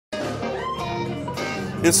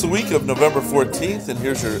It's the week of November 14th, and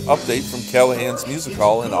here's your update from Callahan's Music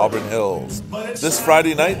Hall in Auburn Hills. This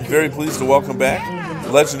Friday night, very pleased to welcome back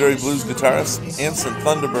legendary blues guitarist ANSON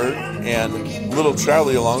FUNDERBURGH and Little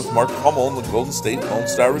Charlie along with Mark HUMMEL and the Golden State Lone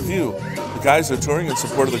Star Revue. The guys are touring in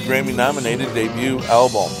support of the Grammy-Nominated debut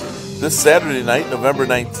album. This Saturday night, November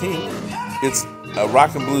 19th, it's a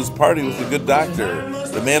Rockin Blues party with the good doctor,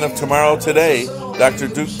 the man of tomorrow today, Dr.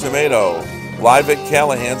 Duke Tumatoe, live at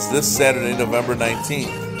Callahan's this Saturday, November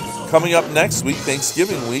 19th. Coming up next week,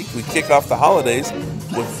 Thanksgiving week, we kick off the holidays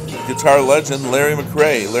with guitar legend Larry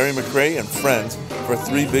McCRAY and friends for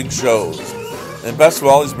 3 big shows. And best of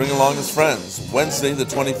all, he's bringing along his friends. Wednesday the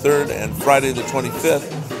 23rd and Friday the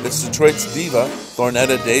 25th, it's Detroit's diva,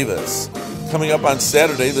 THORNETTA Davis. Coming up on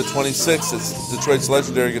Saturday the 26th, it's Detroit's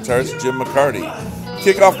legendary guitarist Jim McCARTY.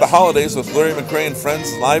 Kick off the holidays with Larry McCRAY and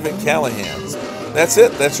friends live at Callahan's. That's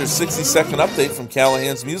it. That's your 60-second update from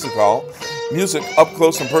Callahan's Music Hall. Music up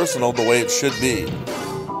close and personal the way it should be.